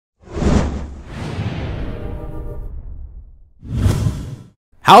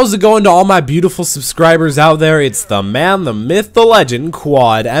How's it going to all my beautiful subscribers out there? It's the man, the myth, the legend,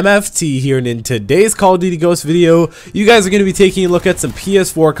 Quad MFT here, and in today's Call of Duty Ghost video, you guys are going to be taking a look at some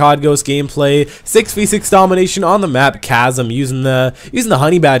PS4 COD Ghost gameplay, 6v6 domination on the map Chasm, using the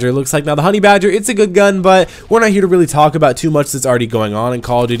Honey Badger. It looks like now the Honey Badger, it's a good gun, but we're not here to really talk about too much that's already going on in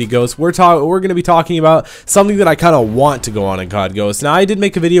Call of Duty Ghost. We're going to be talking about something that I kind of want to go on in COD Ghost. Now, I did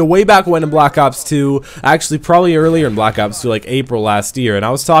make a video way back when in Black Ops 2, actually probably earlier in Black Ops 2, like April last year, and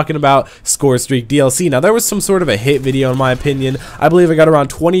I was talking about Scorestreak DLC. Now, there was some sort of a hit video in my opinion. I believe I got around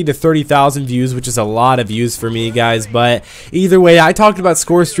 20 to 30,000 views, which is a lot of views for me, guys, but either way, I talked about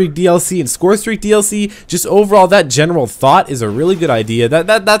Scorestreak DLC, and Scorestreak DLC, just overall, that general thought is a really good idea.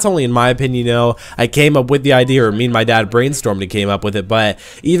 That's only in my opinion, you know. I came up with the idea, or me and my dad brainstormed and came up with it, but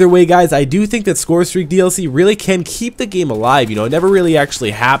either way, guys, I do think that Scorestreak DLC really can keep the game alive. You know, it never really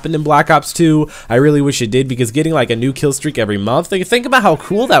actually happened in Black Ops 2. I really wish it did, because getting like a new kill streak every month, think about how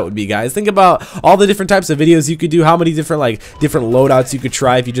cool that would be, guys. Think about all the different types of videos you could do, how many different loadouts you could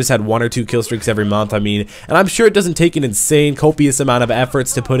try if you just had 1 or 2 kill streaks every month. I mean, and I'm sure it doesn't take an insane copious amount of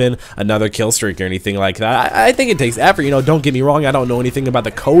efforts to put in another kill streak or anything like that. I think it takes effort, you know. Don't get me wrong, I don't know anything about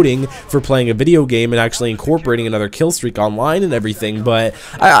the coding for playing a video game and actually incorporating another kill streak online and everything, but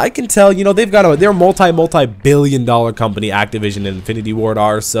I can tell, you know, they're a multi-billion dollar company, Activision and Infinity Ward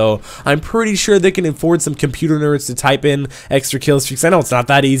are, so I'm pretty sure they can afford some computer nerds to type in extra kill streaks. I know it's not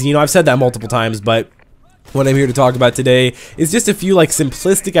that easy, you know, I've said that multiple times, but what I'm here to talk about today is just a few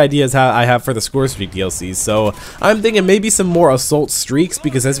simplistic ideas how I have for the Scorestreak DLC. So I'm thinking maybe some more assault streaks,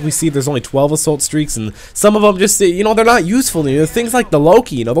 because as we see, there's only 12 assault streaks, and some of them just, you know, they're not useful. You know, things like the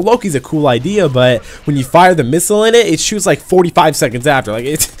Loki. You know, the Loki's a cool idea, but when you fire the missile in it, it shoots like 45 seconds after. Like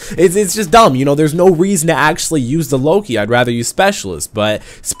it's just dumb. You know, there's no reason to actually use the Loki. I'd rather use Specialist. But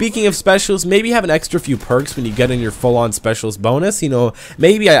speaking of Specialist, maybe have an extra few perks when you get in your full-on Specialist bonus. You know,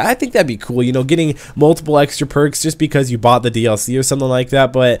 maybe I think that'd be cool. You know, getting multiple extra perks just because you bought the DLC or something like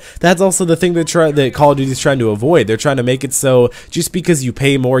that. But that's also the thing that Call of Duty is trying to avoid. They're trying to make it so just because you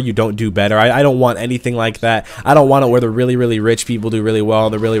pay more, you don't do better. I don't want anything like that. I don't want it where the really rich people do really well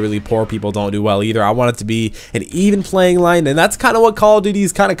and the really poor people don't do well either. I want it to be an even playing line, and that's kind of what Call of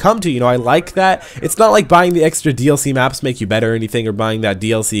Duty's kind of come to. You know, I like that. It's not like buying the extra DLC maps make you better or anything, or buying that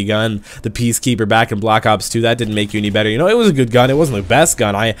DLC gun, the Peacekeeper back in Black Ops 2, that didn't make you any better. You know, it was a good gun. It wasn't the best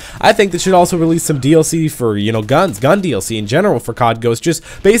gun. I think they should also release some DLC for, you know, gun DLC in general for COD Ghost, just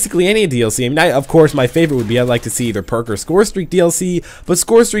basically any DLC. I mean, of course, my favorite would be, I'd like to see either perk or Scorestreak DLC, but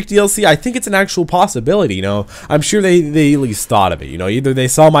Scorestreak DLC, I think it's an actual possibility. You know, I'm sure they at least thought of it. You know, either they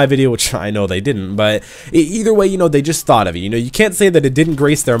saw my video, which I know they didn't, but either way, you know, they just thought of it. You know, you can't say that it didn't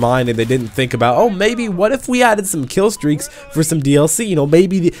grace their mind and they didn't think about, oh, maybe what if we added some kill streaks for some DLC? You know,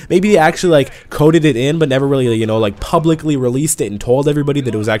 maybe they actually coded it in, but never really, you know, publicly released it and told everybody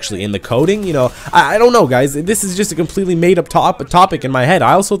that it was actually in the coding. You know, I don't know, guys. This is just a completely made up topic in my head.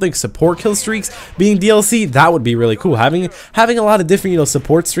 I also think support kill streaks being DLC, that would be really cool. Having a lot of different, you know,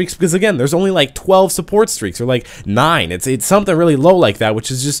 support streaks, because again, there's only 12 support streaks, or 9. It's something really low like that, which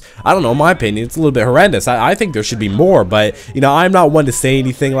is just, I don't know, in my opinion, it's a little bit horrendous. I think there should be more, but you know, I'm not one to say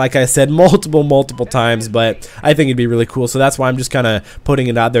anything, like I said multiple times, but I think it'd be really cool. So that's why I'm just kind of putting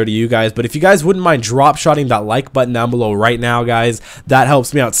it out there to you guys. But if you guys wouldn't mind drop shotting that like button down below right now, guys, that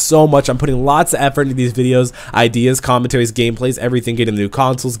helps me out so much. I'm putting lots of effort into these videos, ideas, commentaries, gameplays, everything, getting the new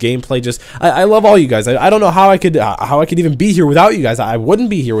consoles, gameplay. Just I love all you guys. I don't know how I could even be here without you guys. I wouldn't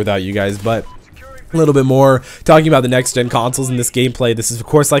be here without you guys. But a little bit more talking about the next gen consoles in this gameplay. This is, of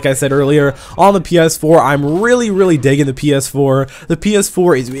course, like I said earlier, on the PS4. I'm really digging the PS4. The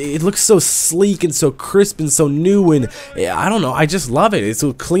PS4 it looks so sleek and so crisp and so new, and I don't know, I just love it. It's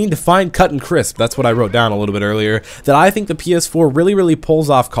so clean, defined, cut, and crisp. That's what I wrote down a little bit earlier, that I think the PS4 really pulls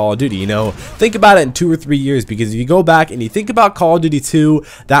off Call of Duty. You know, think about it in 2 or 3 years, because if you go back and you think about Call of Duty 2,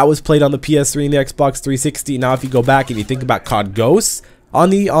 that was played on the PS3 and the Xbox 360. Now if you go back and you think about COD Ghosts on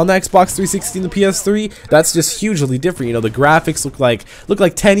the Xbox 360 and the PS3, that's just hugely different. You know, the graphics look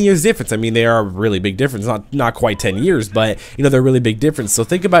like 10 years difference. I mean, they are a really big difference. Not quite 10 years, but you know, they're really big difference. So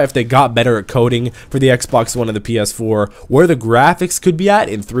think about if they got better at coding for the Xbox One and the PS4, where the graphics could be at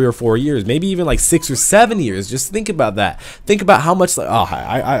in 3 or 4 years, maybe even 6 or 7 years. Just think about that. Think about how much.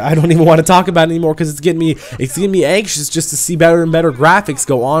 I don't even want to talk about it anymore, because it's getting me anxious just to see better and better graphics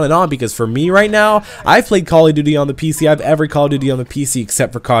go on and on. Because for me right now, I've played Call of Duty on the PC. I have every Call of Duty on the PC MFT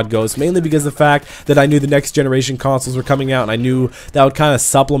except for COD Ghost, mainly because of the fact that I knew the next generation consoles were coming out, and I knew that would kind of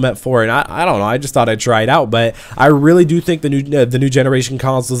supplement for it. And I don't know, I just thought I'd try it out, but I really do think the new generation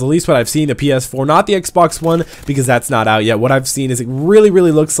consoles, at least what I've seen, the PS4, not the Xbox One, because that's not out yet. What I've seen is it really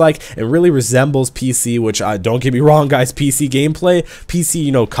looks like it really resembles PC, which don't get me wrong, guys, PC gameplay, PC,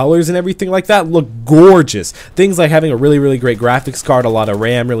 you know, colors and everything like that look gorgeous. Things like having a really great graphics card, a lot of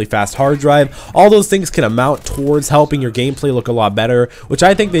RAM, really fast hard drive, all those things can amount towards helping your gameplay look a lot better, which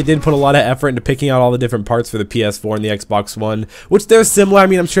I think they did put a lot of effort into picking out all the different parts for the PS4 and the Xbox One, which they're similar. I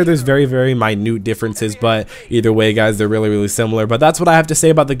mean, I'm sure there's very minute differences, but either way, guys, they're really similar. But that's what I have to say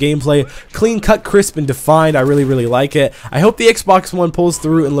about the gameplay. Clean cut, crisp, and defined. I really like it. I hope the Xbox One pulls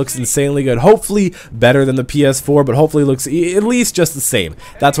through and looks insanely good. Hopefully better than the PS4, but hopefully looks at least just the same.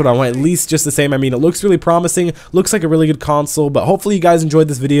 That's what I want, at least just the same. I mean, it looks really promising, looks like a really good console, but hopefully you guys enjoyed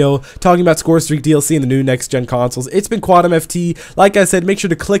this video talking about Scorestreak DLC and the new next-gen consoles. It's been Quad MFT. Like I said, make sure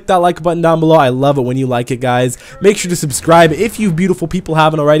to click that like button down below. I love it when you like it, guys. Make sure to subscribe if you beautiful people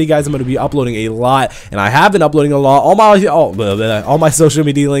haven't already, guys. I'm going to be uploading a lot, and I have been uploading a lot. All my social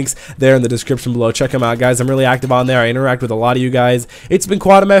media links there in the description below. Check them out, guys. I'm really active on there. I interact with a lot of you guys. It's been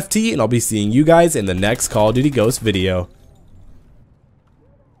Quad MFT, and I'll be seeing you guys in the next Call of Duty Ghost video.